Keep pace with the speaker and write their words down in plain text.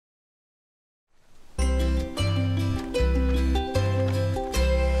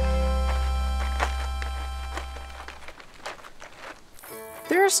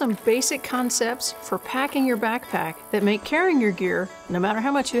There are some basic concepts for packing your backpack that make carrying your gear, no matter how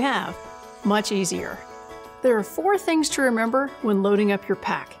much you have, much easier. There are 4 things to remember when loading up your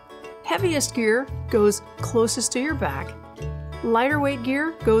pack. Heaviest gear goes closest to your back. Lighter weight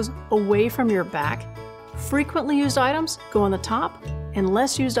gear goes away from your back. Frequently used items go on the top, and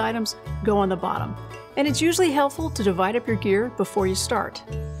less used items go on the bottom. And it's usually helpful to divide up your gear before you start.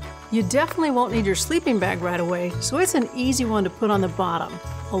 You definitely won't need your sleeping bag right away, so it's an easy one to put on the bottom,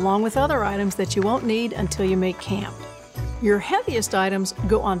 along with other items that you won't need until you make camp. Your heaviest items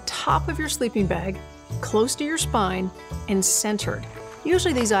go on top of your sleeping bag, close to your spine, and centered.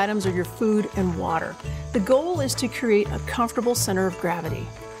 Usually these items are your food and water. The goal is to create a comfortable center of gravity.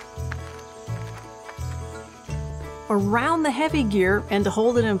 Around the heavy gear and to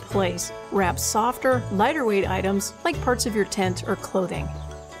hold it in place, wrap softer, lighter weight items like parts of your tent or clothing.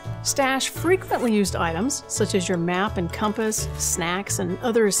 Stash frequently used items, such as your map and compass, snacks, and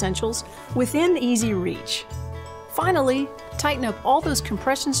other essentials, within easy reach. Finally, tighten up all those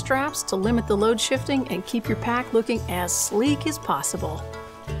compression straps to limit the load shifting and keep your pack looking as sleek as possible.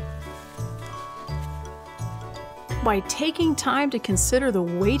 By taking time to consider the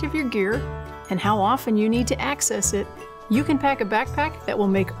weight of your gear and how often you need to access it, you can pack a backpack that will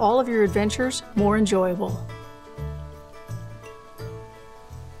make all of your adventures more enjoyable.